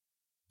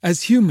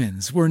As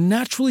humans, we're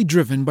naturally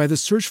driven by the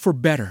search for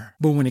better.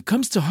 But when it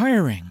comes to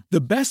hiring,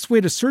 the best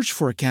way to search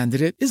for a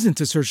candidate isn't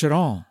to search at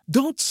all.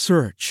 Don't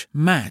search,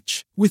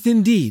 match with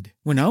Indeed.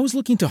 When I was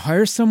looking to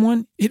hire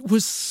someone, it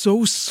was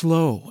so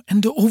slow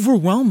and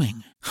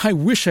overwhelming. I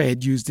wish I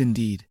had used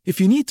Indeed.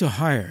 If you need to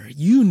hire,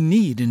 you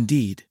need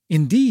Indeed.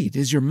 Indeed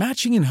is your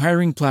matching and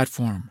hiring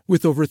platform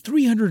with over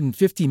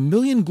 350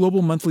 million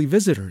global monthly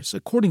visitors,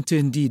 according to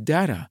Indeed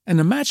data, and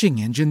a matching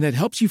engine that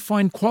helps you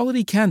find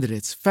quality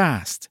candidates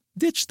fast.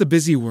 Ditch the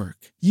busy work.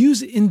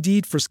 Use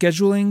Indeed for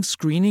scheduling,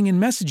 screening,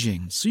 and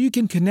messaging so you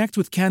can connect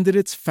with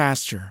candidates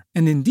faster.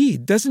 And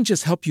Indeed doesn't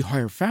just help you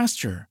hire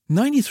faster.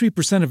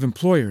 93% of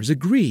employers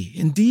agree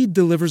Indeed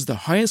delivers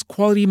the highest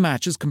quality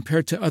matches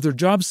compared to other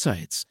job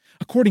sites,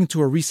 according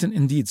to a recent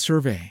Indeed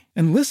survey.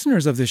 And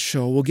listeners of this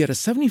show will get a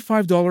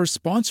 $75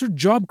 sponsored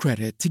job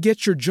credit to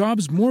get your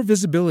jobs more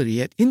visibility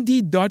at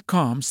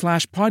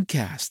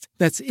Indeed.com/podcast.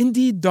 That's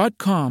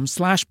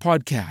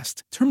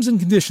Indeed.com/podcast. Terms and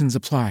conditions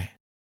apply.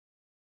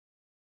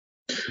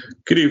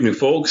 Good evening,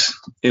 folks,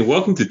 and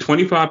welcome to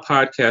 25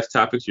 podcast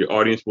topics your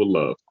audience will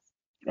love.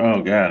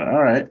 Oh God!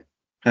 All right,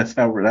 that's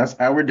how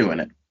we're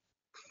doing it.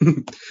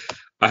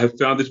 I have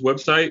found this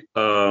website.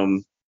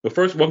 But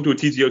first, welcome to a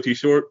TGOT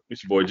short.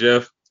 It's your boy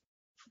Jeff.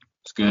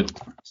 It's good.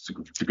 It's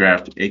the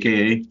Graft,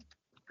 aka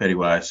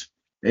Pennywise,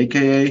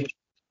 aka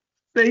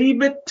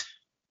Baby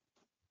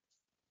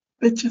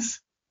Bitches.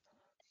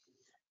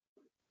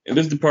 And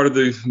this is the part of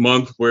the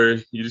month where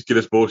you just get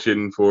us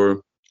bullshitting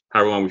for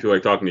however long we feel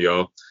like talking to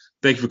y'all.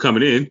 Thank you for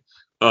coming in.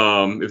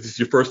 If this is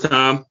your first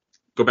time,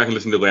 go back and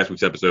listen to last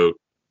week's episode.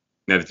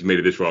 Now that you made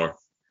it this far.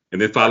 And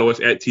then follow us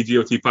at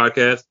TGOT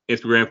Podcast,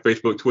 Instagram,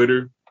 Facebook,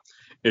 Twitter.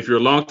 If you're a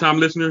long-time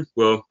listener,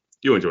 well,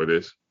 you'll enjoy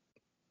this.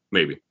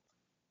 Maybe.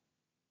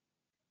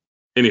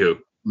 Anywho.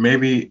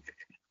 Maybe.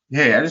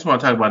 Hey, I just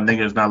want to talk about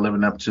niggas not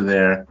living up to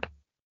their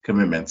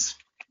commitments.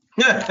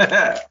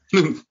 Yes.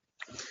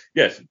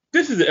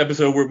 This is the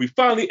episode where we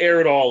finally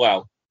air it all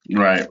out.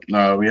 Right.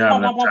 No, we have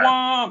enough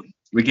time.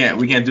 We can't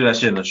do that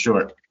shit in a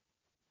short.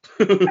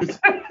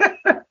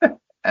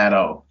 At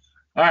all.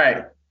 All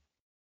right.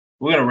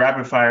 We're gonna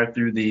rapid fire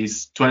through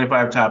these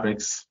 25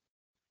 topics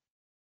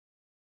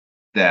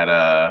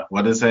that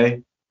what does it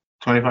say?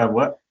 25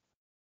 what?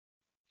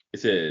 It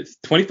says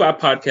 25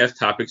 podcast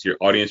topics your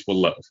audience will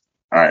love.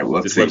 All right,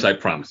 well, this website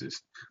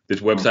promises.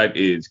 This website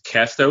is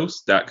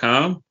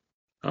castos.com.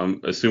 I'm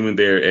assuming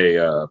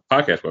they're a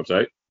podcast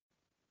website.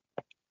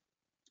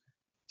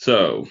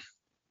 So,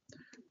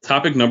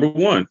 topic number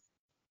 1.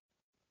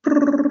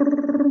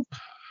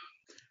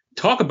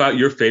 Talk about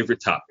your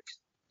favorite topic.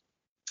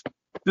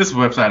 This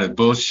website is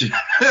bullshit.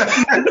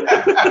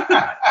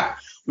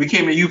 We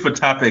came to you for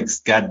topics,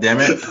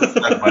 goddammit.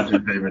 Talk about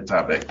your favorite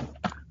topic. All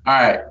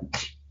right.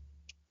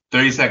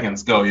 30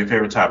 seconds. Go. Your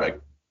favorite topic.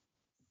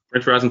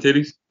 French fries and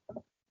titties?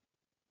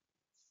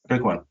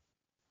 Pick one.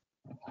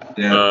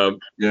 They're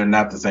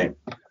not the same.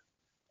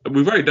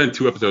 We've already done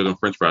 2 episodes on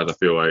French fries, I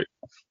feel like.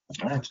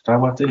 All right, talk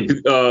about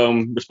titties.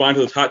 Respond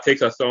to those hot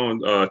takes I saw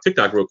on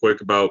TikTok real quick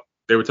about,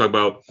 they were talking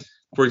about,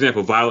 for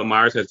example, Violet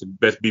Myers has the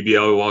best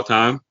BBL of all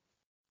time.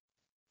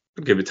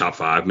 I'll give it top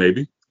 5,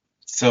 maybe.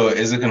 So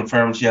is it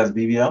confirmed she has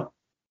BBL?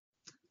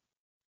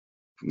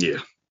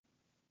 Yeah.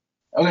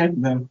 Okay,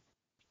 then.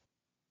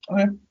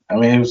 Okay. I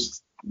mean,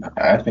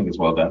 I think it's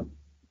well done.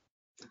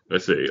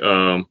 Let's see.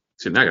 Now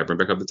I got to bring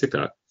back up the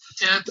TikTok.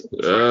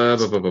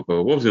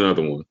 What was the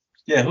other one?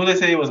 Yeah, who they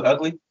say was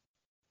ugly?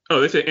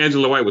 Oh, they said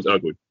Angela White was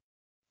ugly.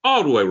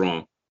 All the way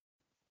wrong.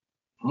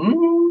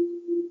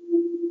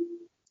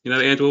 You're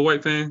not an Angela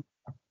White fan?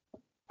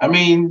 I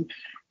mean,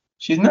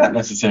 she's not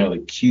necessarily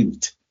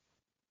cute.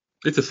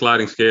 It's a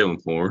sliding scale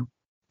in porn.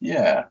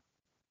 Yeah.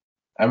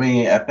 I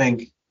mean, I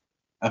think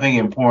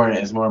in porn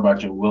it's more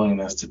about your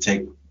willingness to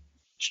take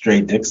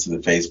straight dicks to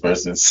the face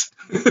versus.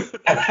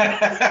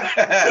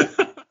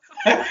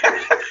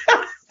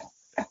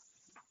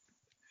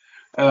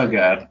 Oh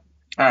God.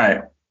 All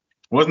right.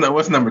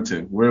 What's number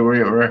 2? We're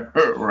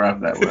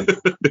off that one.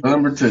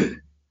 Number 2.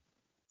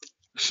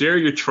 Share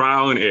your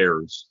trial and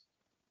errors.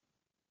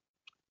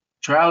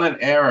 Trial and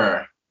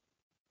error.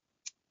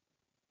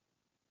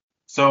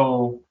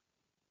 So,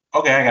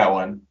 okay, I got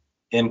one.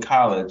 In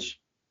college,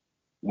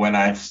 in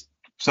high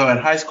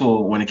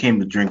school, when it came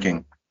to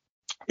drinking,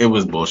 it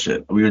was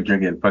bullshit. We were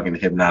drinking fucking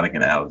Hypnotic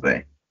and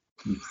Alizé.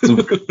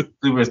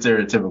 Super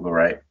stereotypical,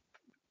 right?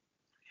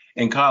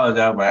 In college,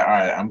 I was like, all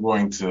right, I'm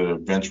going to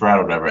venture out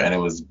or whatever, and it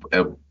was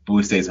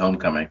Blue State's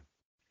homecoming.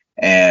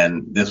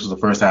 And this was the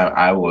first time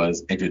I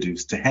was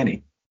introduced to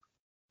Henny.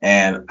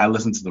 And I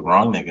listened to the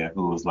wrong nigga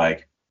who was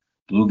like,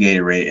 Blue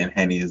Gatorade and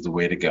Henny is the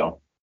way to go.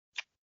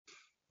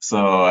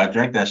 So I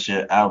drank that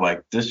shit. I was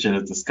like, this shit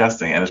is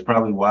disgusting. And it's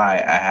probably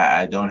why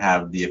I don't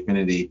have the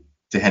affinity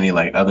to Henny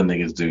like other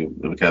niggas do,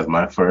 because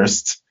my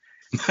first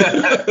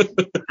trial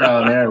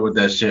and error with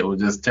that shit was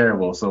just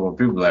terrible. So when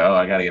people were like, oh,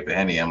 I got to get the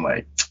Henny, I'm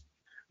like,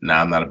 nah,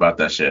 I'm not about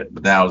that shit.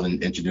 But then I was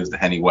introduced to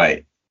Henny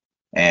White,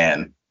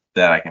 and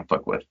that I can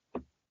fuck with.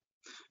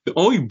 The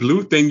only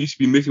blue thing you should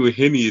be mixing with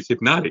Henny is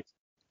Hypnotic.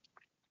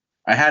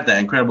 I had that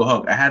Incredible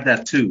Hulk. I had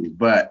that too,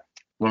 but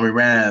when we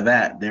ran out of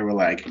that, they were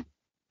like,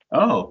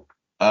 "Oh,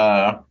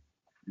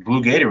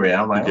 blue Gatorade."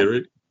 I'm like,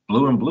 Gatorade?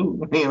 blue and blue,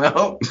 But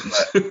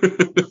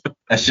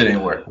that shit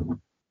ain't work.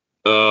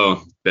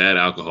 Oh, bad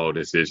alcohol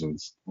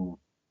decisions.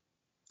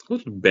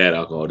 What's bad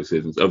alcohol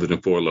decisions other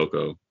than Four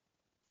Loko?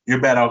 Your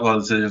bad alcohol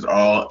decisions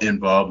all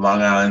involve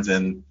Long Island's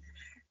and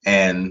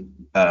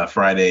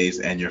Fridays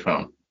and your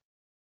phone.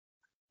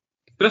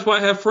 That's why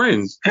I have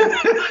friends.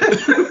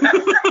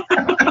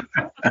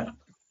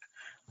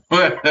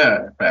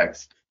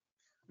 Facts.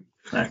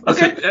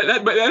 Okay.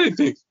 That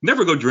thing.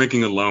 Never go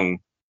drinking alone.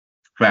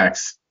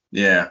 Facts.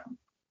 Yeah.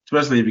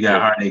 Especially if you got a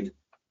heartache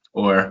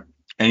or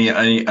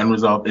any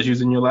unresolved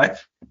issues in your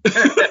life.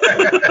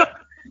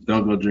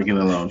 Don't go drinking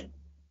alone.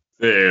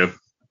 Yeah.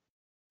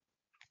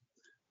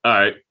 All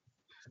right.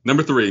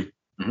 Number 3.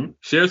 Mm-hmm.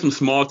 Share some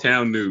small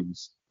town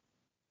news.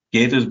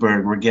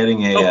 Gaithersburg, we're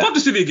getting a... fuck the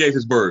city of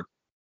Gaithersburg.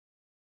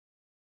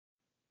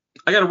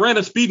 I got a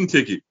random speeding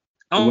ticket.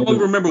 I don't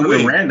even remember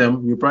when.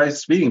 Random? You're probably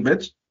speeding,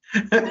 bitch.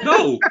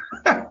 No.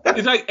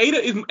 It's like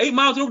 8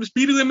 miles over the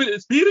speed limit.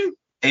 It's speeding?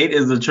 8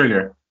 is the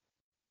trigger.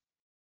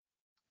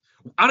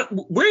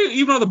 Where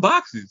even are the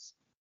boxes?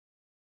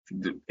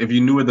 If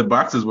you knew where the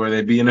boxes were,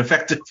 they'd be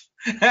ineffective.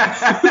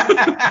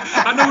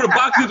 I know where the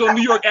box is on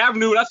New York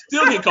Avenue, and I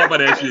still get caught by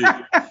that shit.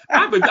 I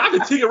have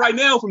a ticket right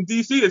now from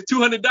DC that's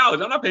 $200. I'm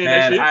not paying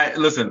that shit.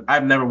 Listen,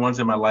 I've never once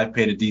in my life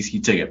paid a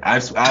DC ticket. I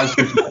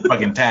switched my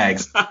fucking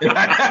tags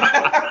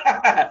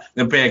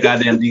than pay a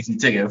goddamn DC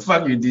ticket.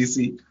 Fuck you,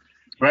 DC.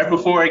 Right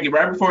before it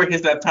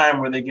hits that time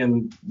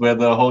where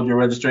they'll hold your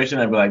registration,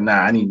 I'd be like, nah,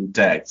 I need new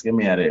tags. Get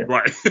me out of here.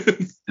 Right.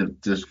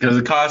 Just because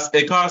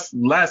it costs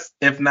less,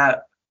 if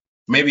not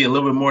maybe a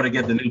little bit more to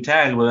get the new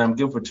tag, but I'm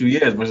good for 2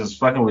 years versus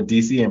fucking with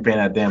DC and paying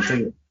that damn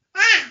ticket.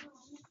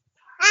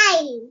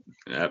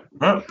 Yep.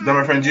 Huh? Is that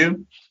my friend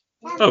June?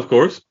 Oh, of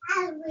course.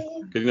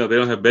 Because they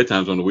don't have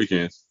bedtimes on the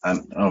weekends.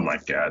 Oh my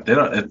god, they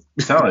don't. It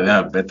sounds like they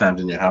have bedtimes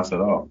in your house at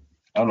all.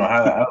 I don't know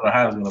how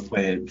I was gonna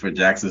play it for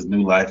Jackson's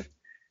new life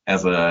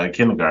as a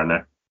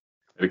kindergartner.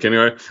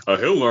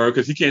 He'll learn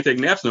because he can't take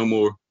naps no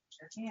more.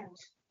 Sure can.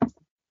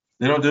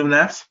 They don't do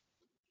naps?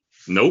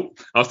 Nope.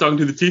 I was talking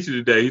to the teacher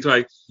today. He's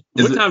like,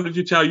 what time did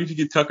your child usually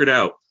get tuckered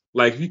out?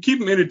 Like, if you keep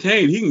him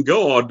entertained, he can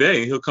go all day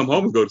and he'll come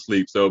home and go to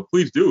sleep. So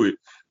please do it.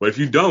 But if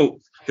you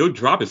don't, he'll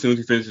drop as soon as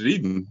he finishes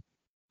eating.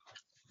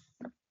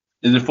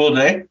 Is it full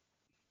day?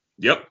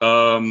 Yep.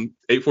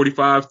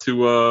 8:45 to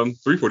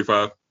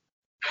 3:45.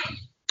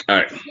 All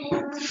right.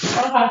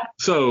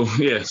 So,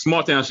 yeah,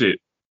 small town shit.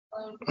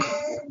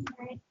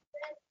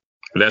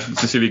 But that's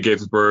the city of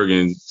Gaithersburg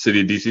and city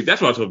of DC.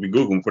 That's what I was supposed to be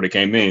Googling before they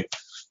came in.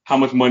 How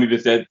much money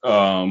does that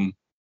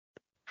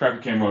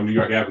traffic camera on New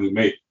York Avenue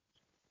make?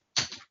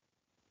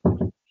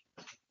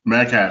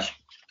 Mad cash.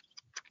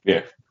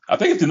 Yeah. I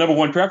think it's the number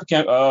one traffic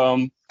camera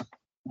in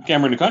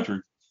the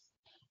country.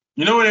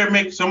 You know where they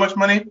make so much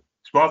money?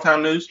 Small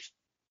town news.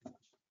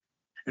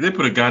 If they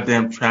put a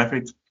goddamn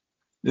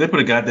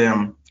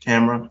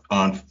camera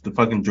on the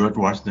fucking George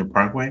Washington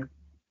Parkway.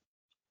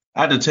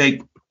 I had to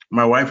take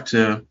my wife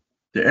to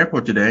the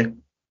airport today.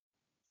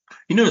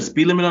 You know the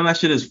speed limit on that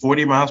shit is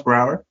 40 miles per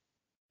hour?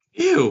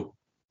 Ew.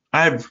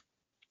 I've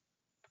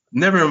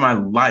never in my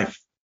life,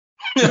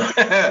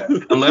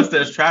 unless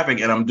there's traffic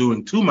and I'm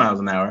doing 2 miles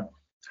an hour,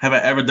 have I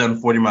ever done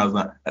 40 miles an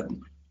hour.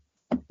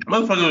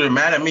 Motherfuckers are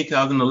mad at me because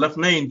I was in the left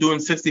lane doing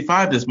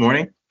 65 this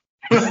morning.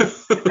 And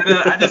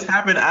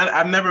then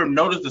I've never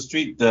noticed the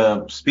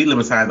speed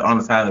limit signs on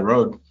the side of the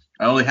road.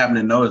 I only happened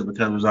to notice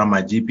because it was on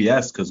my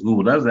GPS because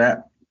Google does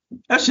that.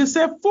 That shit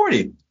said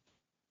 40.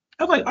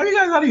 I was like, are you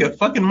guys out of your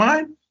fucking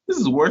mind? This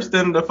is worse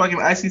than the fucking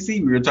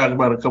ICC we were talking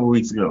about a couple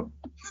weeks ago.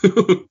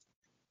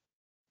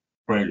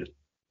 Right.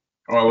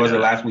 Or was it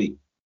last week?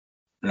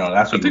 No,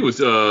 last week. I think it was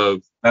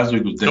last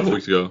week was different. A couple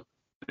weeks ago.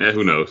 Yeah,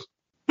 who knows?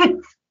 All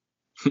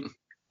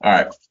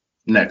right,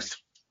 next.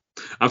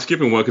 I'm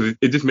skipping one because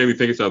it just made me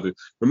think of something.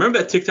 Remember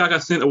that TikTok I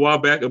sent a while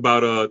back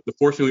about the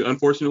fortunately,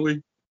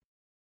 unfortunately?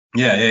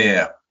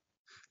 Yeah.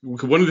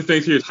 One of the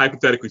things here is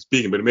hypothetically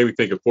speaking, but it made me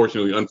think of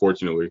fortunately,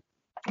 unfortunately.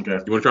 Okay.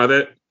 You want to try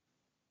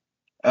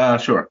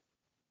that? Sure.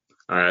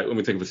 All right, let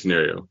me think of a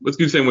scenario. Let's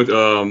do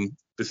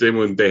the same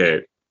one they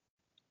had.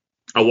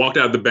 I walked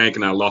out of the bank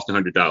and I lost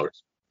 $100.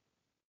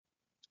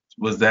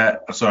 Was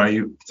that?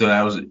 Sorry, so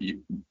that was.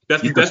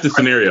 That's the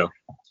scenario.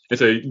 And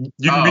so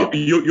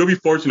you'll be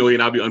fortunately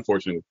and I'll be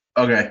unfortunately.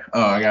 Okay.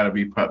 Oh, I gotta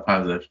be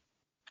positive.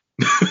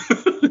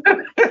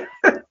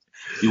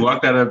 You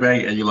walked out of the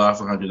bank and you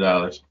lost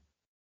 $100.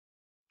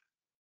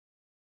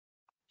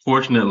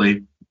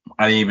 Fortunately,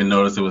 I didn't even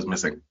notice it was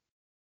missing.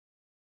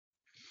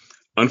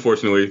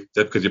 Unfortunately,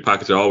 that's because your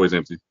pockets are always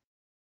empty.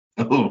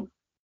 Oh.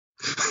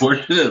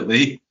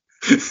 Fortunately,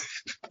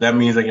 that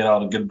means I get all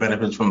the good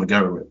benefits from the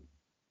government.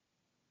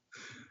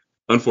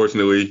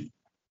 Unfortunately,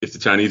 it's the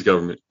Chinese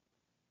government.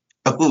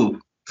 Oh.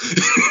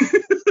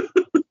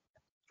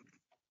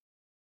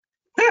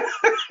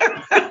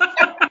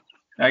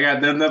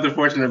 There's nothing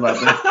fortunate about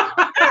that.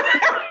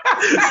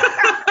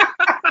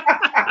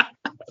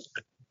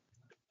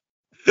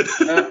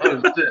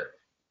 Oh, shit.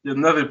 There's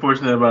nothing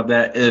fortunate about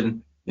that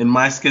in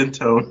my skin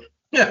tone.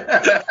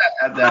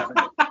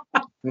 I'm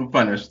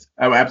punished.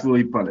 I'm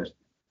absolutely punished.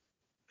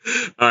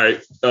 All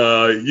right.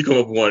 You come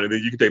up with one, and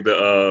then you can take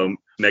the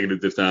negative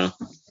this time.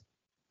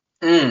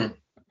 Okay.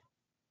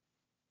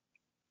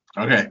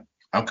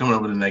 I'm coming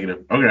up with a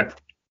negative. Okay.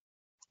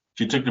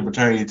 She took the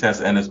paternity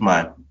test, and it's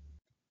mine.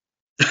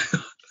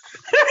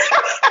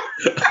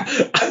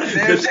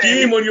 The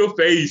scheme on your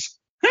face.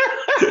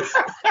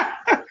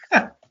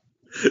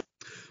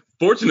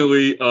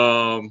 Fortunately,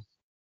 I'm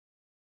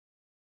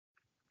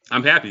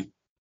happy.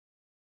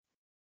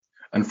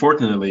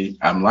 Unfortunately,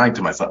 I'm lying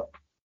to myself.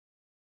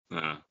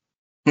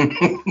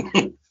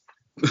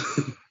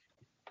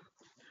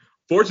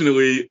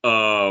 Fortunately,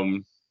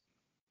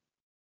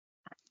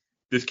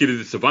 this kid is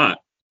a savant.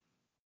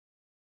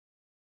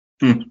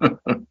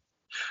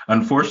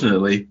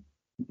 Unfortunately,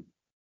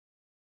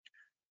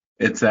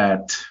 it's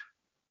at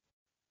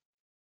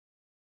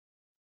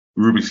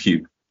Rubik's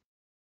Cube.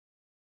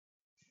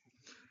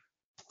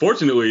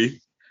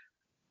 Fortunately,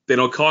 they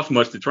don't cost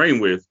much to train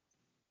with.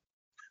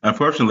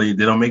 Unfortunately,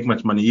 they don't make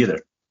much money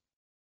either.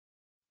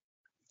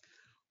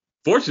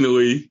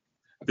 Fortunately,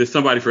 there's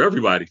somebody for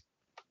everybody.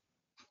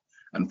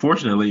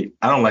 Unfortunately,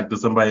 I don't like the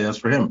somebody else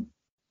for him.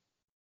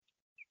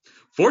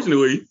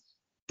 Fortunately,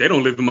 they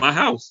don't live in my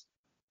house.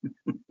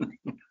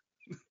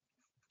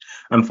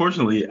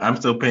 Unfortunately, I'm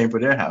still paying for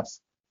their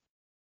house.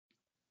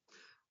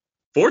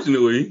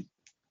 Fortunately,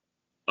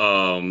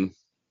 it's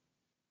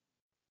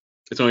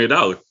only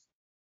 $1.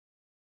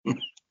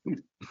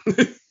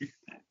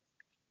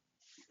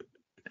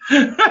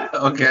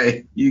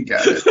 Okay, you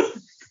got it.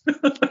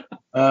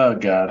 Oh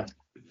God,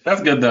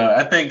 that's good though.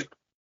 I think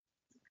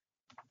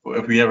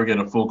if we ever get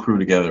a full crew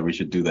together, we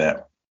should do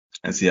that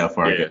and see how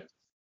far it gets.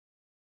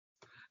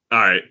 All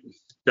right,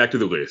 back to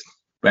the list.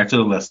 Back to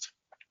the list.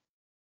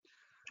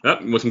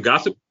 With some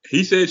gossip,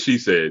 he said, she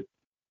said.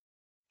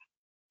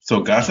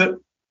 So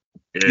gossip.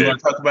 Yeah. You want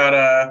to talk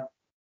about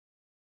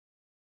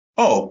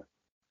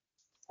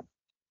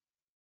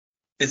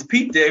is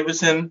Pete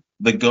Davidson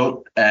the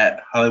GOAT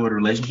at Hollywood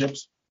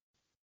relationships?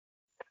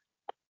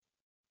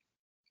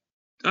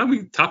 I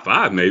mean, top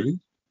 5 maybe.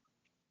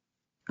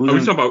 Are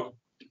we talking about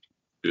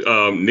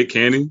Nick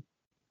Cannon?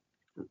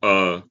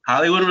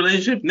 Hollywood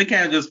relationship? Nick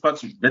Cannon just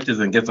fucks bitches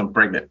and gets them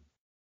pregnant.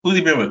 Who's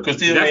he been with?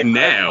 Christina That's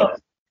Milian.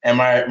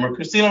 now.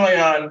 Christina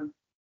Milian,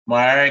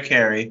 Mariah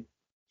Carey,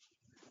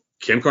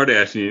 Kim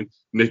Kardashian,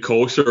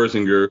 Nicole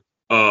Scherzinger.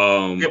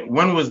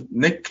 When was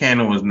Nick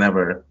Cannon was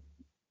never?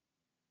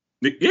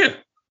 Yeah.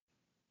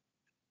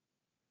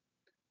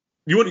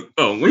 You want?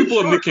 Let me pull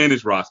up Nick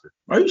Cannon's roster.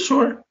 Are you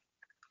sure?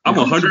 I'm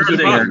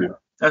 100% positive.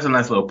 That's a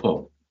nice little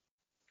pull.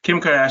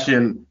 Kim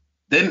Kardashian.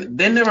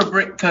 They never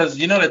bring, because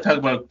you know they talk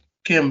about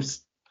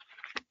Kim's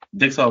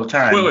dicks all the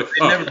time. Wait.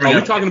 Are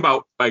we talking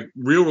about like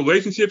real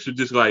relationships or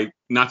just like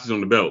notches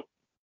on the belt?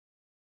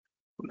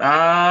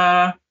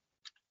 I'm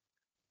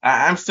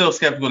still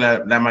skeptical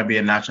that might be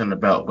a notch on the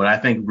belt, but I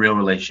think real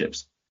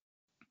relationships.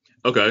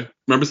 Okay.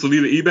 Remember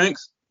Selena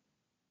Ebanks?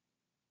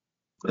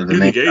 He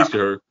was engaged to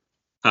her.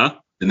 Huh?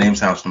 The name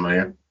sounds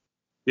familiar.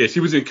 Yeah, she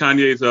was in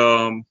Kanye's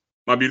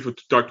My Beautiful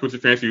Dark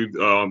Twisted Fantasy,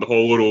 the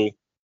whole little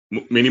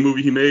mini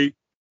movie he made.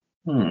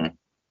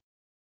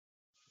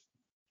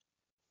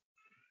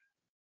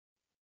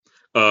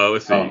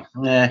 Let's see.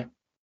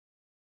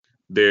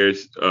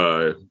 There's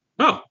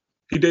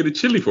he dated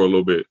Chili for a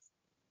little bit.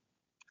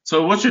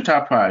 So what's your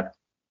top 5?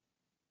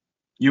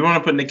 You want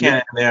to put Nick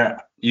Cannon in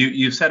there?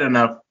 You've said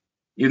enough,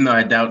 even though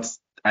I doubt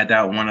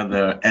one of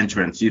the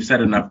entrants. You've said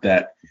enough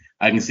that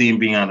I can see him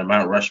being on the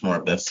Mount Rushmore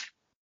of this.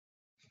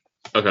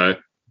 Okay.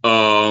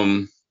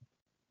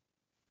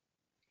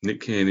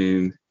 Nick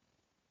Cannon.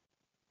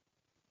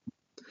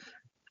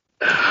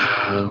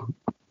 I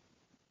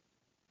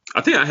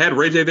think I had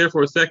Ray J there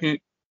for a second,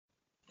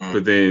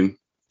 but then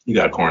you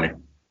got corny.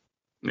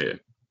 Yeah.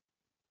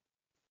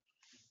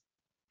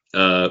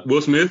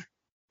 Will Smith.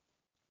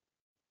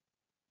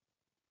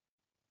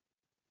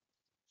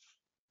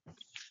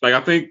 Like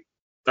I think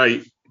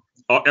like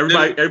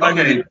everybody.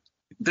 Okay.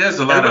 There's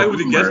a lot of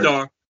who's a guest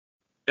star.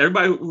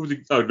 Everybody who's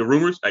the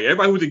rumors. Like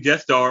everybody who's a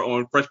guest star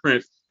on Fresh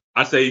Prince.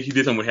 I say he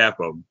did something with half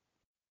of them.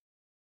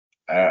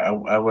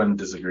 I wouldn't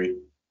disagree.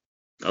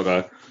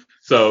 Okay.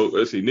 So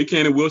let's see. Nick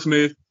Cannon, Will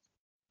Smith.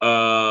 Who's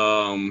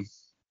on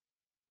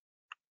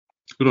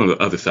the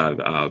other side of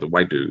the aisle? The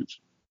white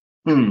dudes.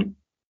 Something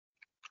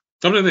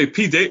like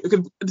Pete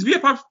Davidson. To be a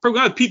pro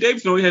guy, Pete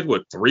Davidson only had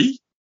what, 3?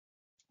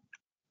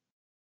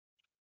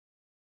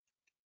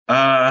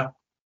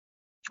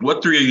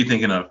 What 3 are you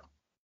thinking of?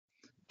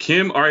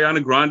 Kim,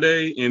 Ariana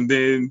Grande, and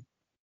then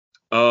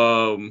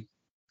I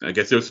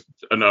guess there's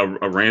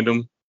a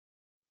random.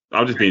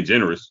 I was just being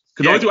generous.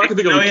 Because the only 2 I can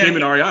think of are Kim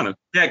and Ariana.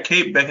 Yeah,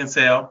 Kate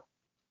Beckinsale.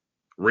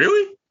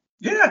 Really?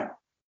 Yeah.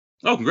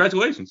 Oh,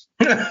 congratulations.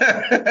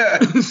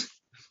 Let's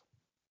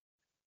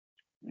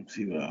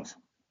see who else.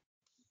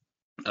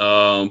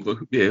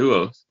 Who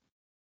else?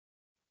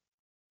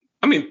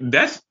 I mean,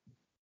 that's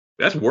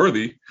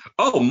worthy.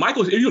 Oh,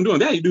 Michael, if you're doing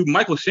that, you do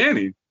Michael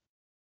Shannon.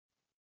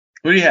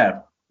 Who do you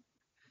have?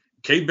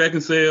 Kate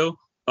Beckinsale.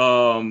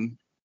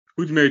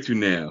 Who's you married to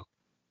now?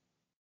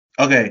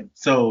 Okay,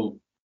 so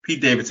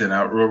Pete Davidson.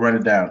 We'll run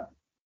it down.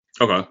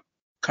 Okay.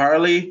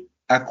 Carly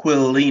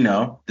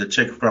Aquilino, the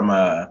chick from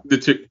the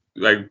chick,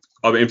 like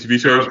all the MTV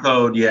shows. Girl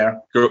Code, yeah.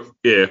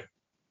 Yeah.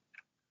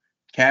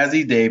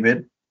 Cassie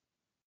David,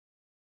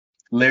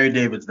 Larry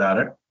David's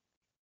daughter.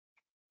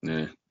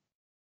 Yeah.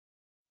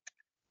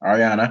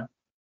 Ariana,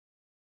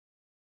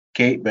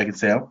 Kate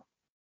Beckinsale,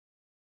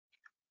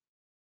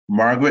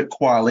 Margaret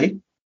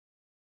Qualley.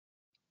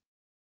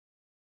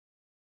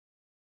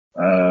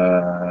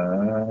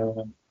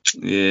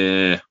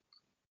 Yeah.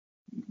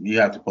 You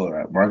have to pull her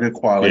out. Margaret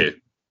Qualley. Yeah.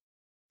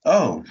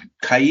 Oh,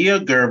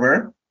 Kaia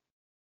Gerber,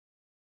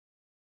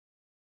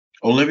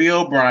 Olivia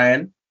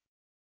O'Brien,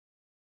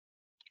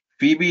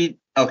 Phoebe.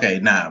 Okay,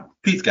 nah,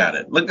 Pete's got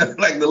it. Look,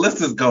 like the list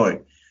is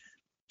going.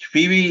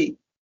 Phoebe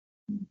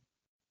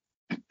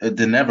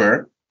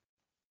Denever.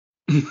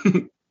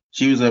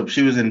 She was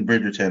in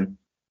Bridgerton.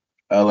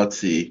 Let's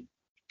see.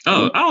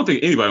 Oh, I don't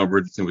think anybody on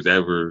Bridgerton was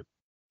ever.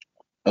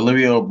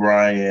 Olivia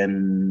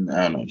O'Brien.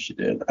 I don't know if she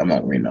did. I'm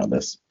not reading all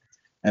this.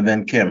 And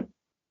then Kim.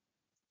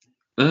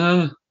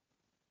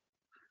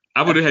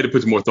 I would have had to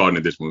put some more thought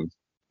into this one.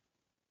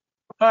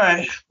 All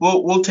right,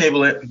 we'll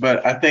table it,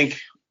 but I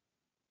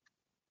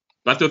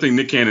still think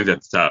Nick Cannon's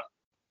at the top.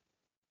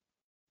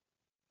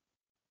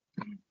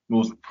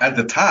 Was at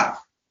the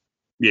top.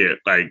 Yeah,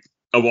 like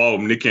of all,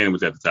 Nick Cannon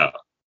was at the top.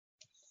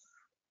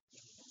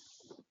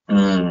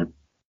 I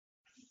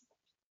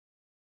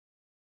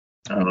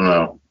don't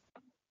know.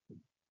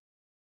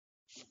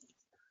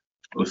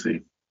 We'll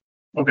see.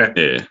 Okay.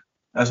 Yeah.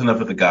 That's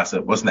enough of the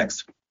gossip. What's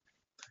next?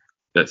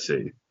 Let's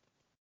see.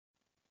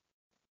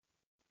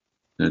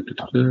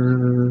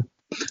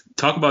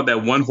 Talk about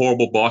that one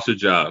horrible boss or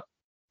job.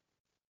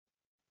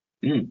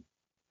 I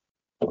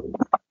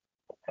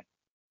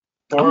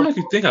don't know if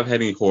you think I've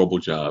had any horrible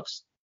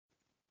jobs.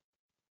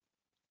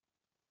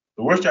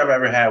 The worst job I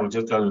ever had was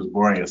just because it was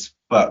boring as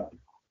fuck.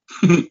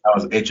 I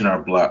was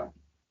H&R Block.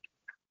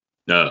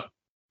 No.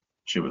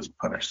 She was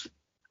punished.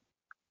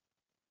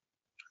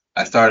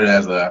 I started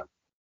as a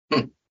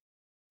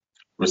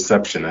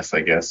receptionist,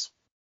 I guess.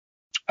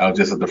 I was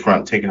just at the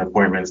front taking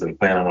appointments and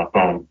playing on my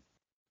phone.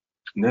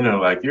 And then they're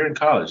like, "You're in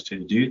college.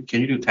 Can you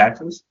do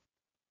taxes?"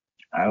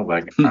 I was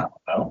like, "I don't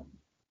know."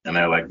 And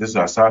they're like, "This is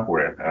our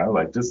software." And I was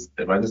like, "This,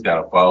 if I just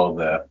gotta follow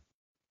the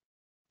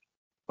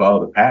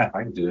path,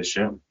 I can do this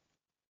shit."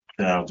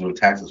 Then I was doing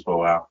taxes for a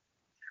while.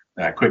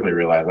 And I quickly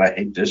realized I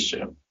hate this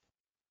shit.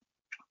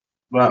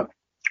 But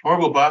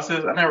horrible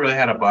bosses, I never really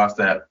had a boss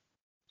that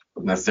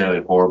was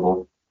necessarily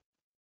horrible.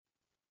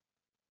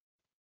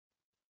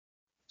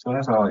 So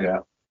that's all I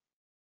got.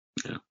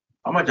 Yeah.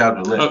 All my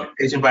jobs are lit.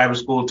 Asian Bible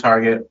School,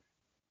 Target,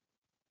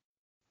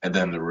 and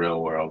then the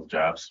real world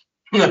jobs.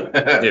 Yeah,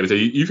 but so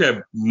you've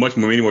had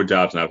many more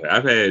jobs than I've had.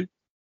 I've had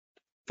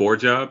 4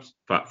 jobs.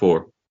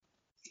 4.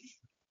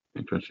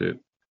 Internship,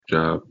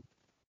 job.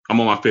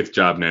 I'm on my 5th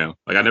job now.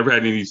 Like I never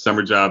had any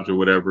summer jobs or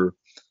whatever.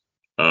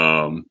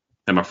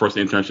 Had my first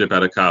internship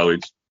out of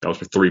college. That was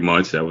for 3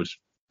 months. That was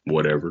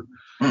whatever.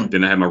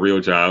 Then I had my real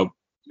job,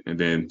 and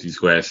then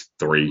these last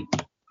 3.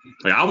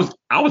 Like I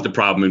was the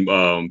problem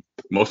in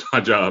most of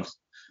my jobs.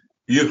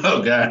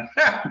 Oh God.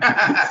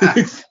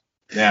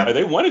 Yeah. Like,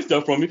 they wanted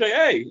stuff from me. Like,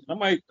 hey, I'm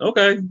like,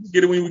 okay,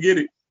 get it when we get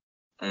it.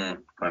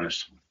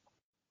 Punished.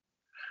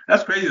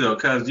 That's crazy though,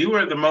 because you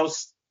were the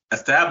most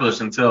established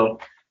until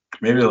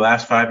maybe the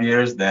last 5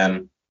 years.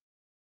 Then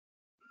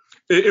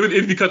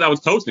it's because I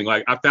was coasting.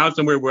 Like I found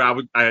somewhere where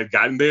I had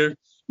gotten there,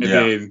 and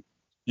then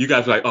you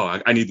guys were like,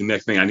 oh, I need the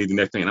next thing. I need the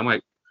next thing, and I'm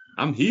like,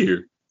 I'm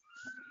here.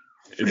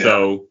 And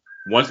so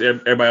once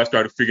everybody else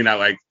started figuring out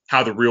like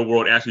how the real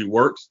world actually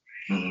works,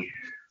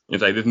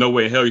 it's like there's no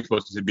way in hell you're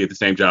supposed to be at the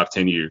same job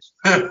 10 years.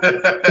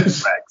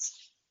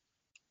 Facts.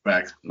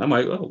 And I'm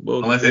like, oh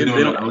well, unless they're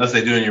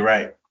doing you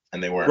right,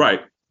 and they weren't.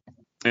 Right.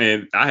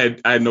 And I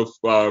had no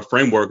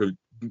framework of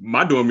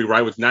my doing me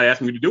right was not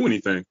asking me to do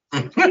anything.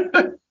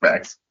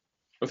 Facts.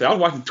 I was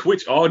watching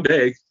Twitch all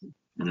day.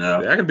 No.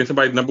 I could have been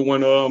somebody's number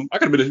one. I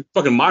could have been a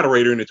fucking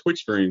moderator in the Twitch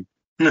stream.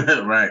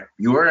 Right.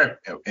 You were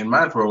in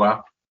mine for a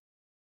while.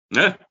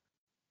 Yeah.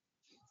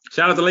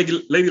 Shout out to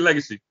Lady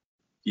Legacy.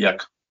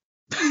 Yuck.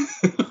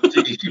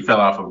 she fell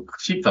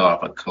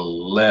off a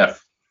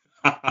cliff.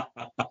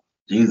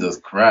 Jesus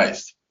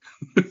Christ.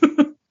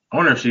 I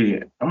wonder if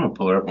I'm gonna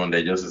pull her up one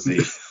day just to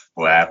see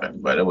what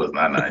happened, but it was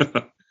not nice.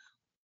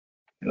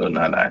 It was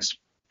not nice.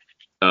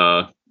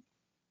 All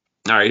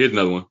right, here's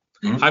another one.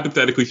 Mm-hmm.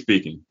 Hypothetically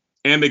speaking,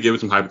 and they give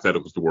us some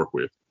hypotheticals to work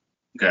with.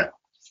 Okay.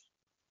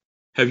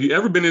 Have you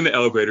ever been in the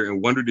elevator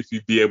and wondered if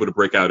you'd be able to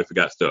break out if it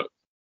got stuck?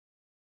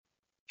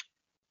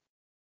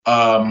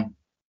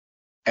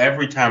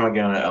 Every time I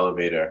get on an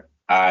elevator,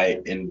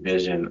 I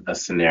envision a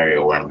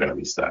scenario where I'm going to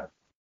be stuck.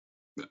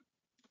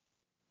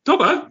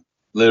 Okay.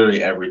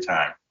 Literally every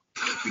time.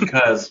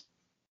 Because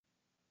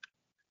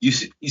you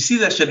see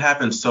that shit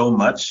happen so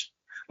much.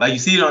 Like you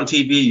see it on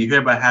TV, you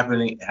hear about how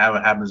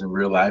it happens in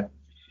real life.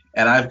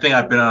 And I think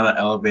I've been on an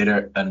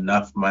elevator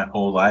enough my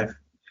whole life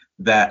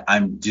that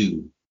I'm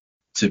due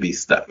to be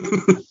stuck.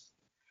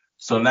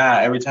 So now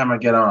every time I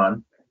get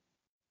on,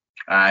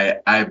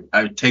 I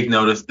take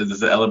notice, is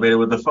this an elevator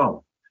with a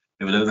phone?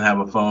 If it doesn't have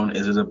a phone,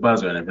 is it a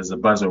buzzer? And if it's a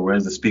buzzer,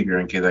 where's the speaker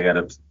in case I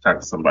gotta talk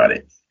to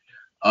somebody?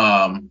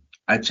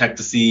 I check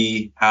to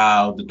see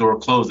how the door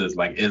closes.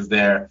 Like, is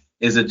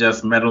it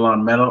just metal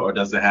on metal, or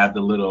does it have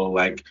the little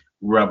like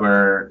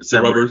rubber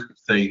Rubber.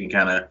 so you can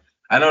kind of?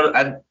 I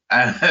know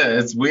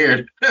it's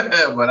weird,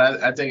 but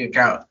I take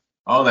account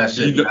all that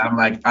shit. I'm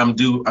like, I'm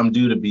due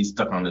to be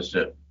stuck on this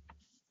shit.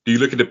 Do you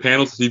look at the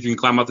panels to see if you can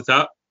climb out the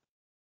top?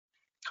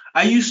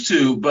 I used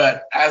to,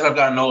 but as I've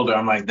gotten older,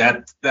 I'm like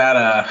that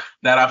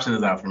option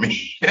is out for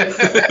me.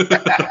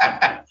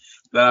 That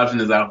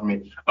option is out for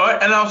me. Oh,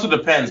 and it also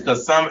depends,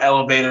 because some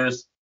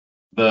elevators,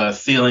 the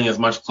ceiling is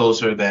much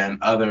closer than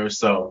others.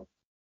 So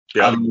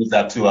yeah. I've noticed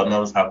that too. I've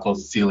noticed how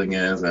close the ceiling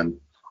is and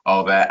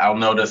all that. I'll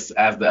notice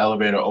as the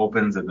elevator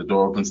opens, if the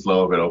door opens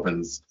slow, if it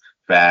opens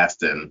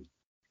fast, and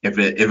if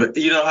it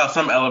you know how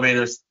some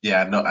elevators,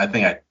 I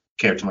think I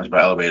care too much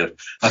about elevators.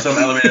 How some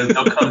elevators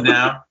they'll come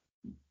down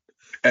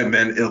and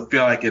then it'll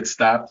feel like it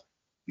stopped.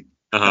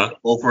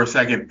 Go for a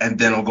second and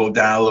then it'll go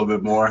down a little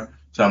bit more.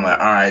 So I'm like,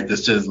 all right,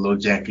 this shit is a little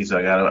janky, so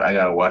I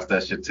gotta watch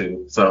that shit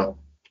too. So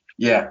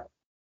yeah,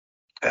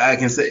 I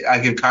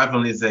can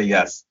confidently say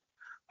yes.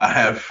 I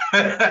have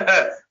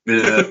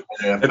been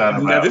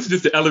now, this is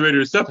just the elevator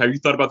itself. Have you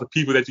thought about the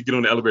people that you get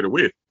on the elevator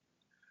with?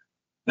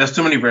 There's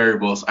too many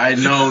variables. I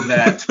know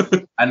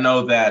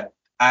that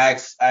I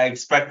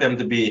expect them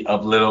to be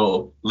of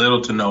little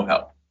to no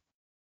help.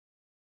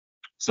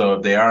 So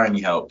if they are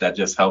any help, that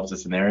just helps the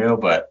scenario.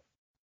 But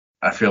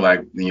I feel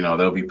like,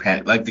 they'll be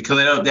panicked, like,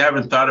 because they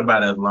haven't thought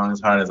about it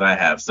as hard as I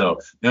have. So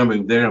they're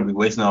gonna be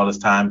wasting all this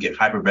time, get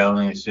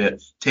hyperventilating and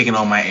shit, taking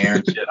all my air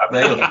and shit. I'm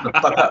like, yo, shut the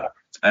fuck up.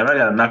 If I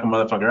gotta knock a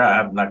motherfucker out, I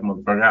have to knock a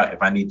motherfucker out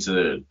if I need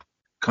to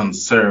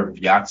conserve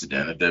the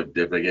oxygen if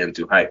they're getting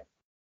too hype.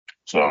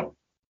 So.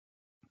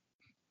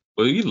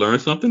 Well, you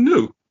learned something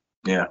new.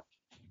 Yeah.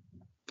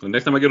 So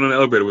next time I get on the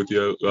elevator with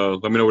you,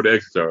 let me know where the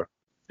exits are.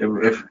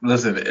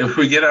 If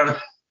we get on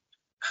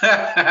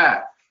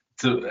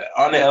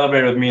on the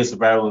elevator with me, it's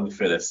survival of the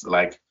fittest.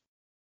 Like,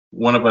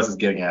 one of us is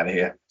getting out of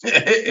here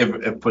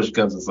if push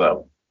comes us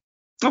up.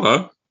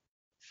 Okay.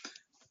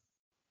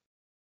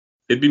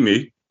 It'd be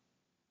me.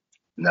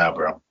 Nah,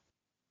 bro.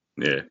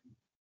 Yeah.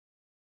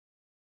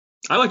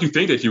 I like to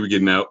think that you were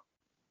getting out.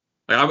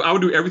 Like, I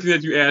would do everything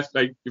that you asked,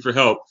 like, for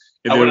help.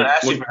 I wouldn't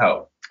ask you for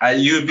help.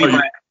 You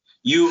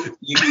would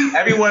be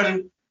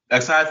everyone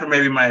aside from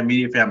maybe my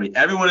immediate family.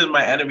 Everyone is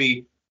my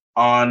enemy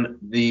on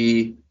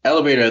the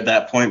elevator at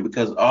that point,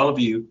 because all of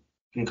you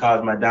can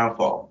cause my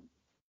downfall.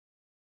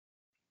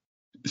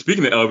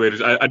 Speaking of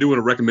elevators, I do want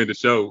to recommend a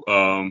show.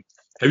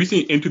 Have you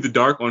seen Into the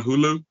Dark on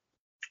Hulu?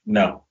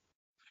 No.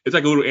 It's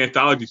like a little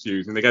anthology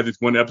series, and they got this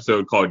one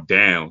episode called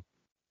Down.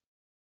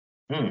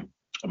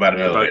 About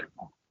an elevator.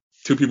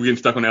 Two people getting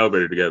stuck on the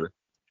elevator together.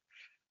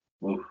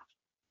 Oof.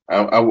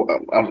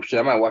 I'm sure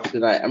I might watch it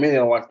tonight. I'm either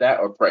gonna watch that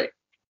or Prey.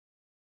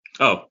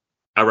 Oh,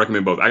 I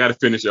recommend both. I got to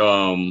finish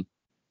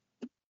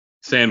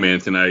Sandman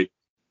tonight.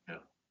 Yeah.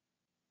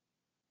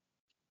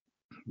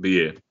 But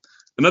yeah,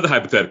 another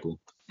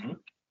hypothetical. Mm-hmm.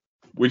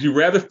 Would you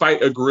rather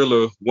fight a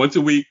gorilla once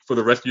a week for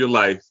the rest of your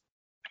life,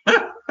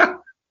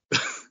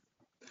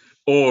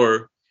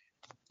 or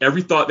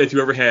every thought that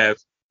you ever have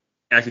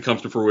actually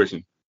comes to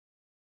fruition?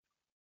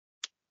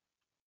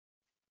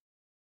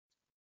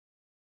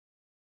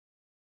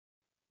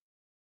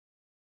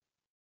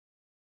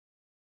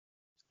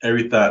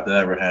 Every thought that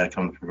I ever had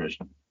come to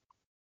fruition.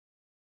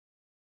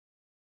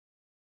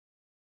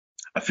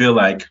 I feel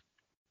like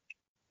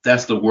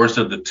that's the worst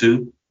of the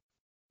two,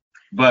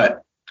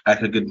 but I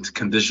could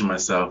condition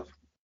myself.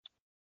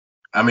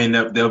 I mean,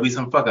 there'll be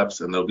some fuck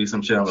ups and there'll be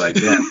some shit I'm like,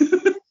 damn.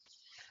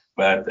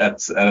 But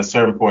at a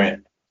certain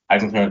point, I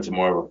can turn it to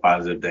more of a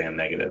positive than a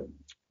negative.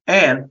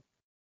 And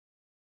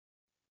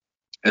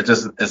it's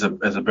a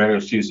better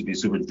excuse to be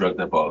super drugged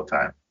up all the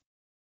time.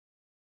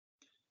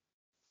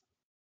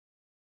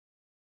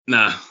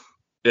 Nah.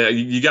 Yeah,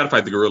 you got to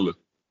fight the gorilla.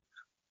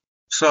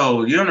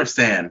 So you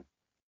understand.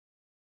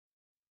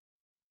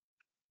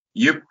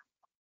 I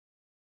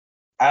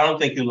don't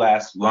think you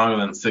last longer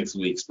than 6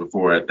 weeks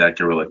before that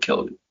gorilla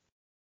killed you.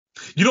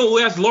 You don't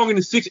last longer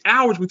than 6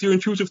 hours with your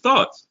intrusive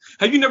thoughts.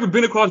 Have you never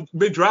been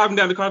driving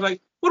down the car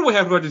like, what would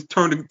happen if I just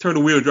turn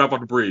the wheel and drive off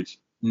the bridge?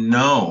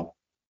 No.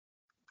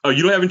 Oh,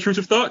 you don't have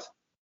intrusive thoughts?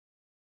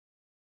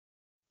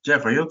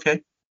 Jeff, are you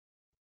okay?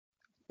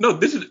 No,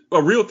 this is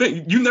a real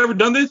thing. You've never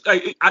done this?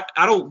 Like,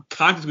 I don't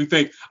consciously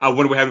think, I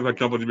wonder what happens if I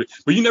jump on the bridge.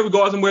 But you never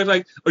go out somewhere, it's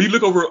like, or you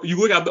look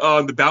out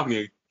the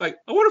balcony, like,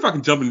 I wonder if I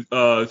can jump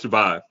and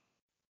survive.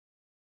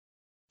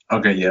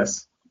 Okay,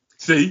 yes.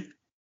 See?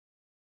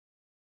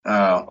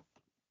 But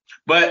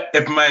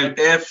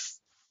if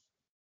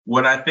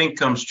what I think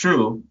comes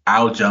true,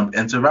 I'll jump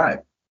and survive.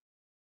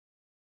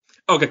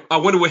 Okay, I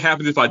wonder what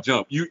happens if I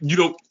jump. You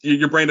don't,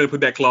 your brain doesn't put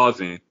that clause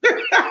in.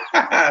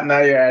 Now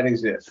you're adding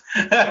shit.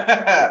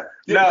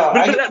 No,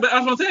 but that's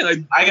what I'm saying. Like,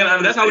 I can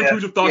understand. That's how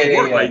intrusive thoughts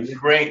work. Yeah. Like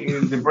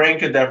the brain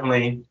could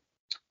definitely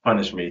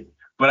punish me.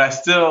 But I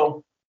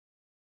still,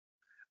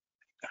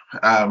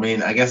 I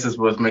mean, I guess this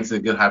what makes it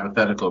a good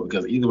hypothetical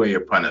because either way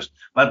you're punished.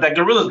 Like that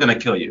gorilla's gonna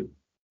kill you.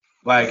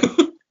 Like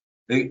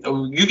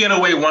you get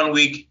away 1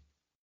 week,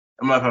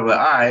 I'm like, all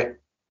right,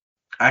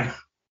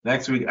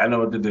 next week I know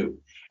what to do.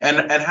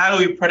 And how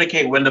do we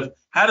predicate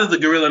how does the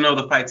gorilla know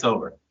the fight's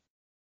over?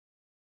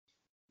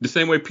 The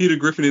same way Peter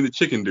Griffin and the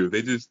chicken do.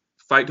 They just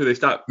fight till they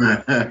stop.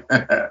 That's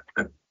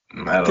why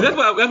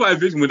I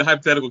envisioned when the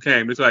hypothetical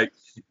came. It's like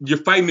you're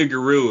fighting a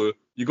gorilla,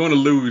 you're going to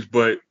lose,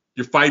 but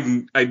you're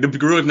fighting. Like, the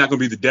gorilla's not going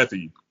to be the death of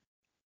you.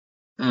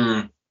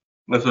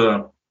 That's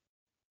a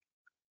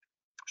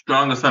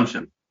strong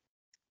assumption.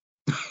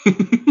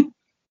 I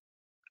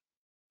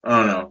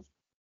don't know.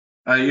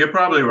 You're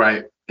probably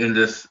right in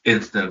this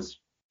instance,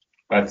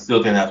 but I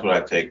still think that's what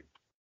I take,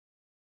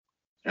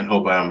 and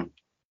hope I'm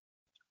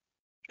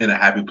in a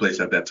happy place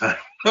at that time.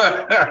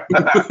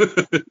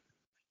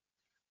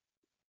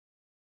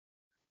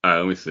 All right,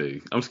 let me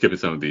see. I'm skipping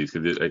some of these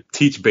because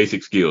teach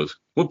basic skills.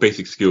 What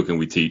basic skill can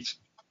we teach?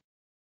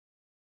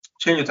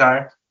 Change your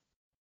tire.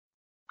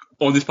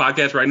 On this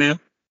podcast right now?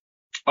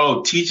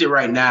 Oh, teach it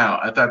right now.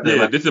 I thought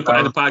this is a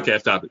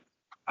podcast topic.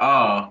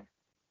 Oh.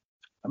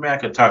 I mean, I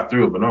could talk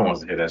through it, but no one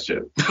wants to hear that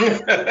shit.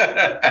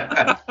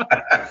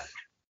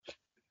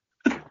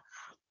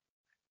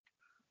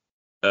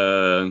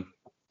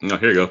 No,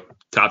 here you go.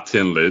 Top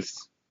 10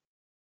 lists.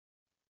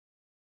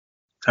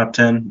 Top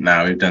 10?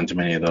 No, we've done too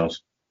many of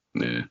those.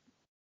 Yeah.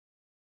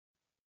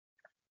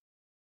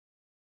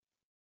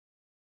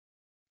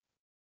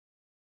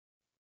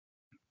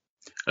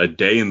 A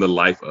day in the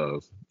life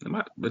of.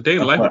 A day in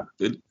the life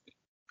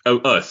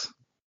of us.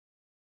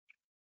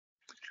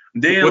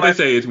 What they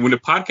say is when a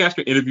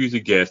podcaster interviews a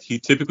guest, he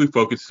typically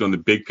focuses on the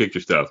big picture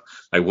stuff,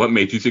 like what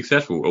made you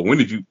successful, or when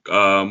did you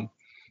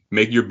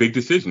make your big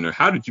decision, or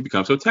how did you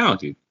become so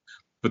talented?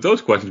 But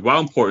those questions, while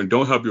important,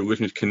 don't help your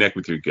listeners connect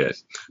with your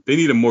guests. They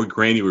need a more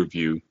granular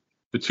view.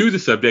 So choose a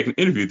subject and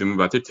interview them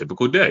about their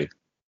typical day.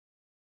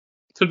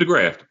 So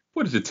DeGraft,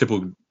 what is a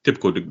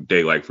typical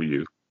day like for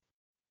you?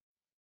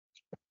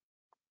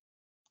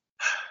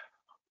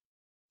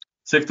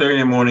 6:30 in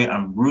the morning,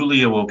 I'm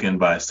rudely awoken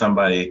by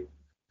somebody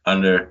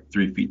under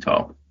 3 feet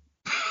tall.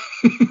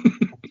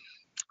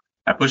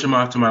 I push him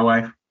off to my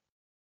wife,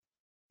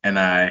 and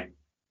I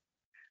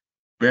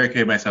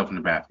barricade myself in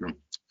the bathroom.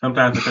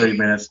 Sometimes for 30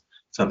 minutes,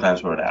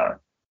 sometimes for an hour,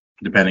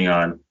 depending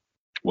on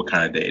what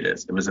kind of day it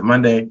is. If it's a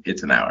Monday,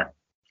 it's an hour.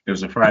 If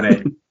it's a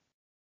Friday,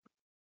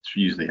 it's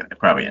usually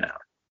probably an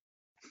hour.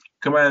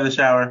 Come out of the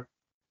shower,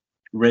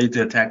 ready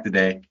to attack the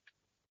day,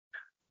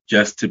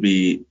 just to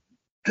be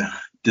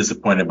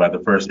disappointed by the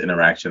first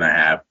interaction I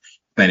have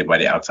with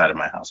anybody outside of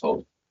my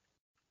household.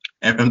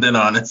 And from then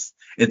on, it's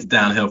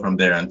downhill from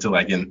there until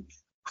I can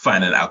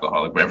find an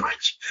alcoholic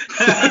beverage.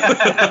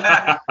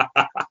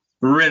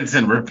 Rinse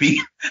and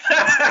repeat.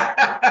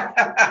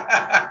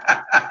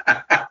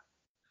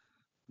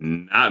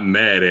 Not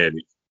mad at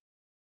it.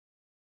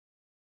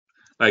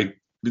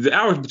 Like, the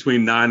hours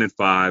between 9 and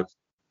 5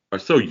 are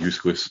so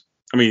useless.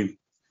 I mean,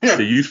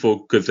 they're useful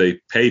because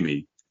they pay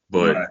me,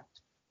 but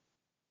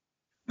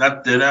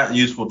they're not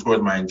useful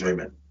towards my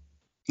enjoyment.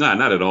 Nah,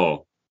 not at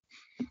all.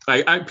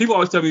 Like, people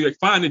always tell me, like,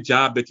 find a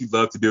job that you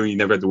love to do and you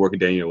never have to work a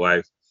day in your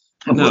life.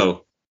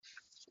 No.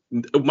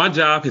 My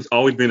job has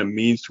always been a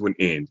means to an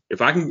end.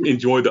 If I can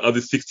enjoy the other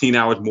 16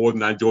 hours more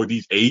than I enjoy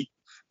these 8,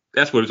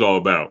 that's what it's all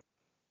about.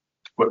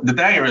 But the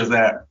dagger is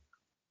that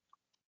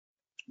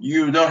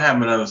you don't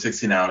have another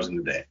 16 hours in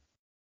the day.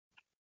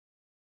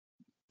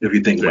 If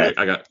you think about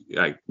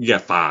it. You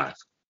got 5.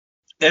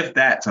 If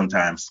that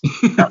sometimes.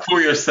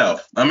 For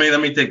yourself. I mean, let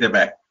me take that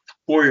back.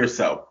 For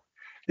yourself.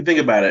 You think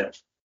about it.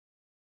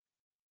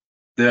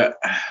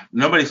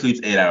 Nobody sleeps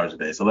 8 hours a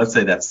day. So let's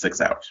say that's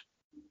 6 hours.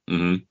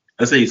 Mm-hmm.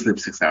 Let's say you sleep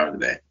 6 hours a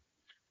day.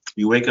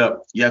 You wake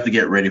up, you have to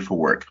get ready for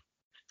work.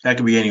 That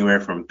could be anywhere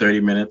from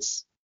 30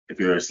 minutes, if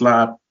you're a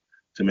slob,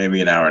 to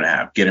maybe an hour and a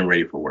half getting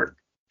ready for work.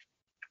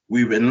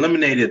 We've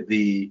eliminated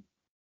the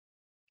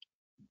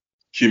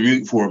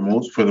commute for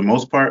the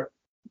most part,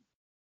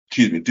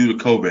 due to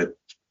COVID.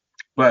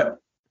 But,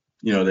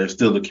 there's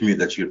still the commute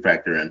that you would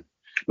factor in.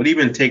 But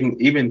even taking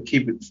the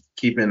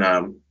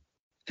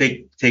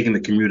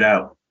commute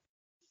out,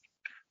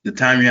 the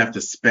time you have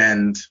to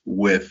spend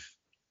with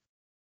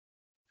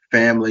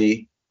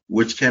family,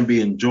 which can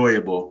be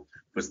enjoyable,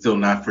 but still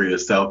not for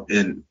yourself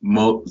in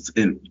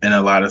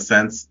a lot of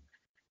sense,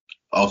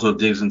 also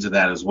digs into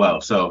that as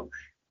well. So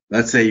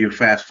let's say you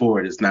fast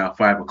forward, it's now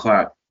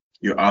 5:00,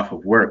 you're off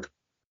of work.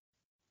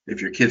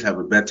 If your kids have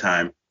a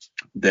bedtime,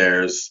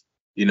 there's,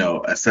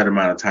 a set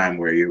amount of time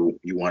where you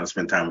want to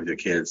spend time with your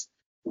kids.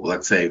 Well,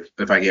 let's say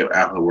if I get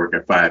out of work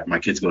at 5, my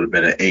kids go to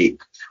bed at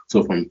 8.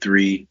 So from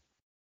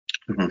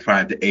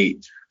 5 to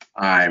 8,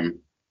 I'm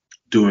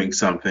doing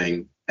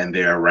something and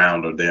they're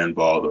around or they're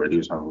involved or I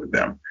do something with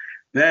them.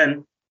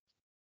 Then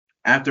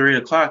after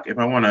 8:00, if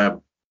I want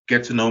to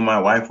get to know my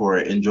wife or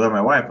enjoy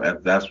my wife,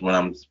 that's when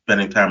I'm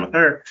spending time with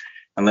her.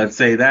 And let's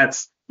say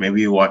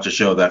maybe you watch a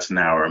show that's an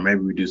hour, or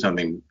maybe we do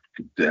something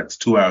that's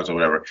 2 hours or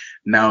whatever.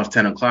 Now it's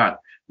 10:00.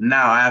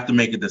 Now I have to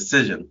make a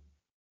decision.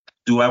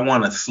 Do I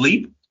want to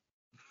sleep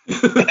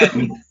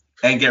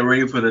and get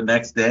ready for the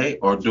next day,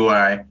 or do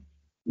I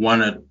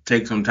want to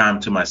take some time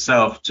to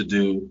myself to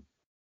do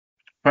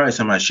probably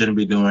something I shouldn't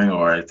be doing,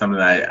 or something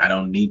that I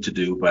don't need to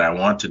do, but I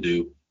want to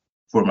do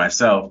for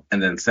myself,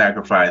 and then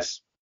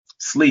sacrifice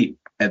sleep.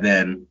 And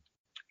then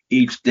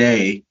each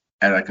day,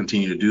 as I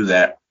continue to do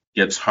that,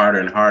 gets harder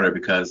and harder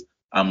because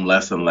I'm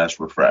less and less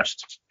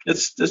refreshed.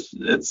 It's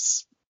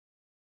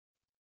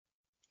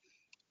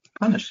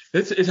punished.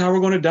 It's how we're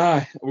going to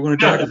die. We're going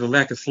to die because of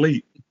lack of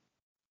sleep.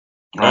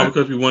 All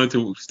because we wanted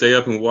to stay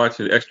up and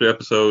watch an extra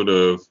episode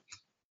of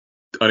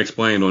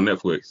Unexplained on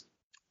Netflix.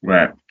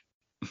 Right.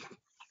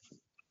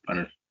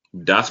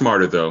 Die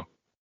smarter, though.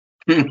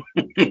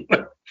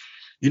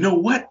 You know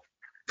what?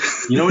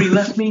 You know what he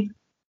left me?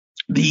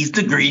 These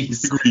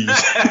degrees.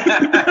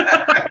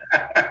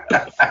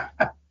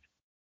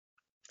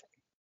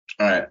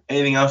 All right.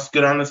 Anything else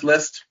good on this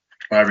list?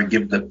 Or have we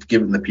given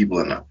the people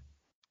enough?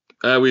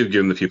 We've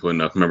given the people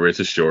enough. Remember, it's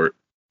a short.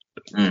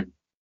 All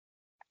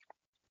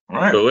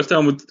right. So let's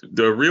start with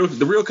the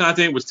real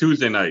content was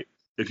Tuesday night.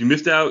 If you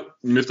missed out,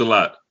 you missed a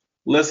lot.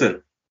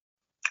 Listen,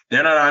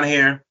 they're not on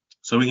here,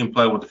 so we can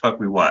play what the fuck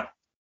we want.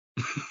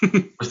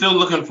 We're still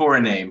looking for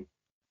a name.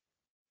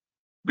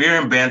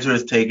 Beer and Banter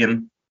is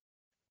taken.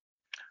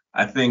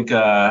 I think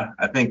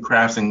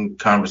Crafts and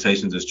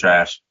Conversations is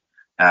trash.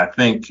 And I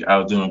think I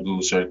was doing a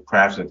Google search.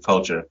 Crafts and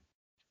Culture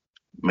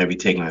may be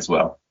taken as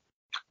well.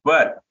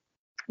 But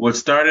what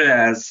started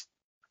as,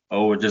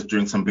 we're just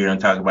drinking some beer and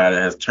talk about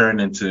it, has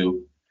turned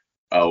into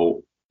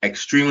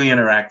extremely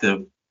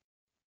interactive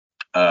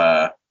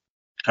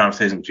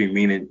conversation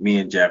between me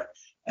and Jeff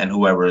and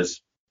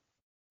whoever's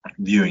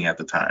viewing at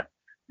the time.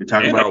 We're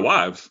talking about our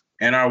wives.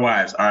 And our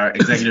wives, our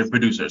executive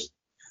producers.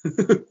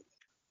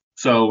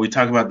 So we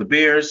talk about the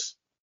beers.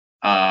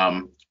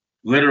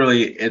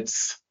 Literally,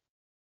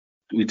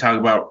 we talk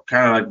about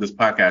kind of like this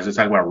podcast. We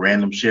talk about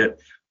random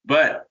shit,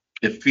 but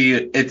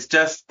it's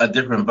just a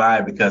different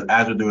vibe because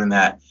as we're doing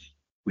that,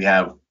 we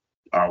have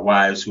our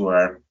wives who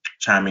are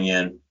chiming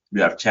in. We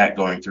have chat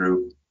going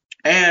through,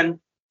 and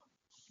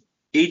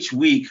each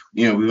week,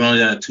 we've only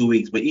done it 2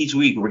 weeks, but each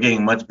week we're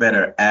getting much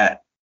better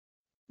at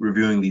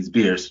reviewing these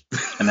beers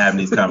and having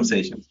these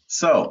conversations.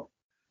 So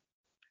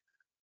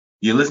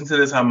you listen to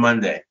this on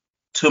Monday.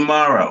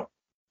 Tomorrow,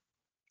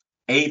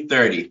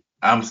 8:30.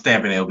 I'm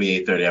stamping it'll be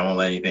 8:30. I won't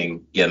let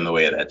anything get in the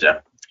way of that,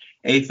 Jeff.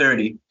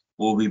 8:30,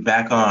 we'll be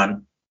back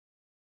on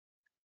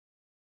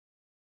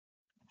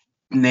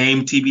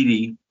Name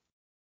TBD.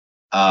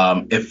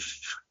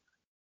 If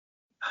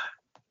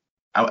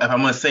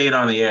I'm going to say it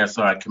on the air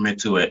so I commit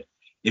to it.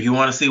 If you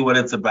want to see what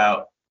it's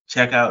about,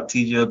 check out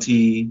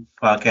TGOT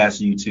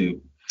Podcast YouTube.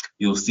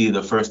 You'll see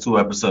the first 2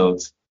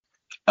 episodes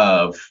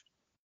of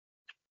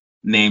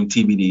Name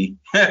TBD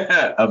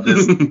of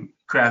this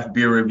craft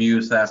beer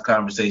review /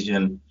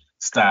 conversation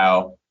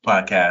style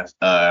podcast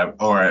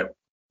or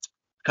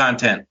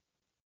content,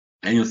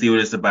 and you'll see what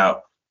it's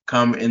about.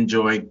 Come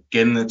enjoy,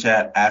 get in the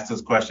chat, ask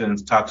us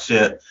questions, talk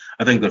shit.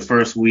 I think the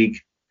first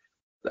week,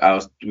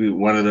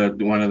 one of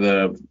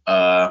the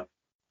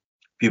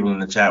people in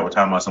the chat were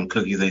talking about some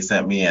cookies they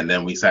sent me, and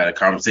then we started a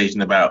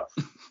conversation about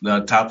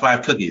the top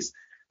 5 cookies.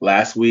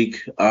 Last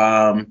week,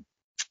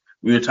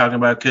 we were talking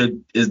about why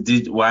is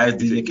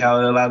DJ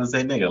Khaled allowed to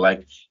say nigga?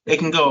 Like, it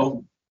can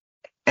go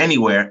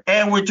anywhere,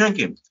 and we're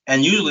drinking.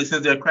 And usually,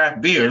 since they're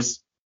craft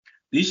beers,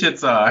 these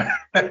shits are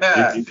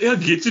they'll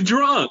get you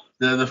drunk.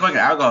 The fucking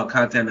alcohol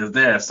content is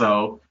there,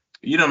 so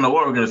you don't know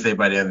what we're gonna say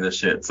by the end of this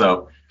shit.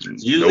 So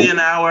it's usually an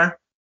hour.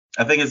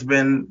 I think it's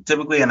been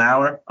typically an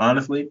hour,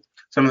 honestly.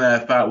 Something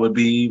that I thought would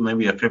be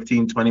maybe a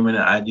 15-20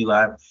 minute IG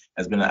live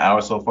has been an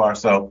hour so far.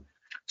 So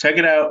check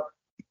it out.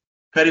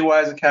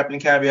 Pennywise and Captain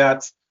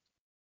Caveats.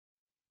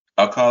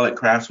 I'll call it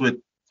Crafts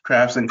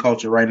and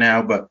Culture right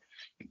now, but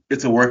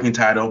it's a working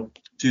title.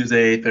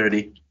 Tuesday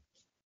 8:30.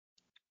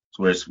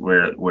 It's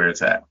where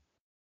it's at.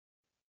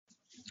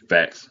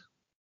 Facts.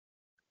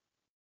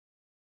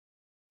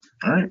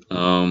 All right.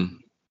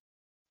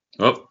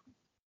 Well,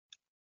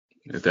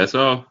 if that's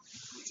all,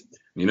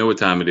 you know what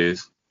time it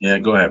is. Yeah,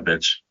 go ahead,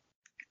 bitch.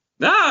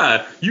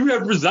 You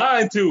have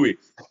resigned to it.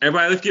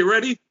 Everybody, let's get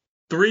ready.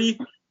 3,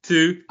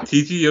 2,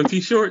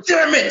 TGOT shorts.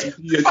 Damn it!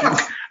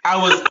 Fuck.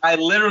 I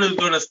literally was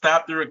going to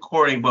stop the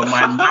recording, but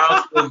my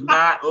mouse was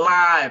not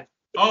live.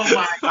 Oh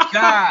my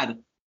God.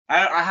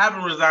 I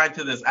haven't resigned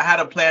to this. I had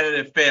a plan and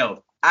it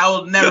failed. I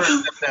will never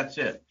accept that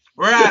shit.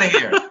 We're out of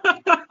here.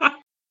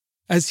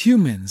 As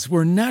humans,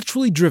 we're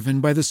naturally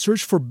driven by the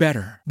search for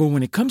better. But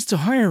when it comes to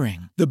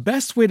hiring, the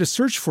best way to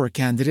search for a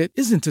candidate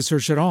isn't to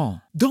search at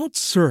all. Don't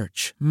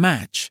search,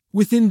 match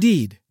with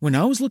Indeed. When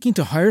I was looking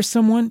to hire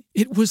someone,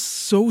 it was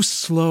so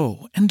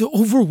slow and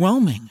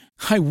overwhelming.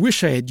 I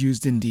wish I had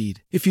used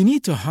Indeed. If you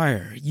need to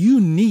hire,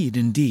 you need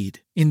Indeed.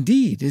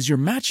 Indeed is your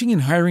matching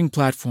and hiring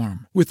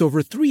platform with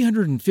over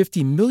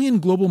 350 million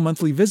global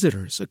monthly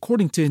visitors,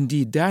 according to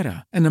Indeed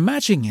data, and a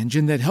matching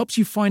engine that helps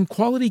you find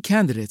quality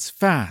candidates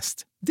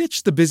fast.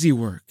 Ditch the busy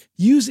work.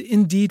 Use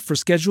Indeed for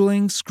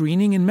scheduling,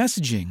 screening, and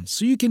messaging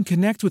so you can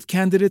connect with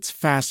candidates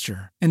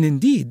faster. And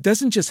Indeed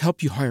doesn't just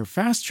help you hire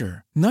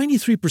faster.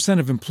 93%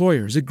 of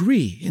employers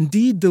agree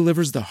Indeed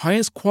delivers the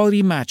highest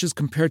quality matches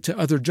compared to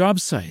other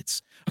job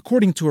sites,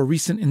 according to a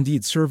recent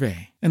Indeed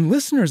survey. And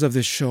listeners of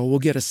this show will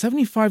get a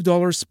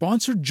 $75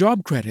 sponsored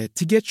job credit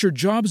to get your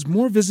jobs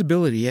more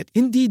visibility at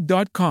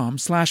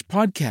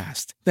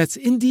Indeed.com/podcast. That's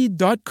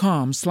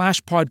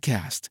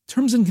Indeed.com/podcast.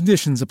 Terms and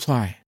conditions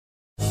apply.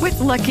 With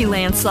Lucky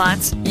Land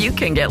Slots, you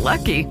can get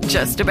lucky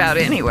just about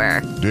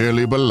anywhere.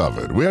 Dearly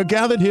beloved, we are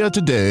gathered here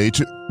today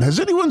to... Has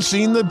anyone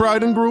seen the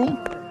bride and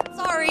groom?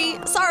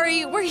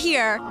 Sorry, we're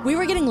here. We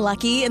were getting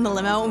lucky in the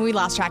limo and we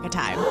lost track of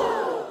time.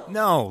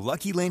 No,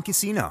 Lucky Land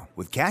Casino,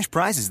 with cash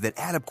prizes that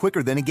add up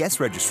quicker than a guest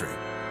registry.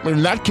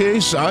 In that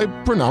case, I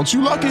pronounce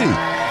you lucky.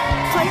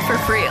 Play for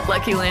free at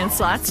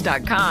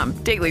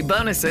LuckyLandSlots.com. Daily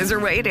bonuses are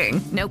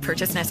waiting. No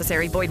purchase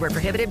necessary. Void where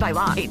prohibited by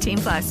law.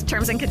 18+.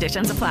 Terms and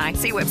conditions apply.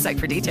 See website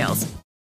for details.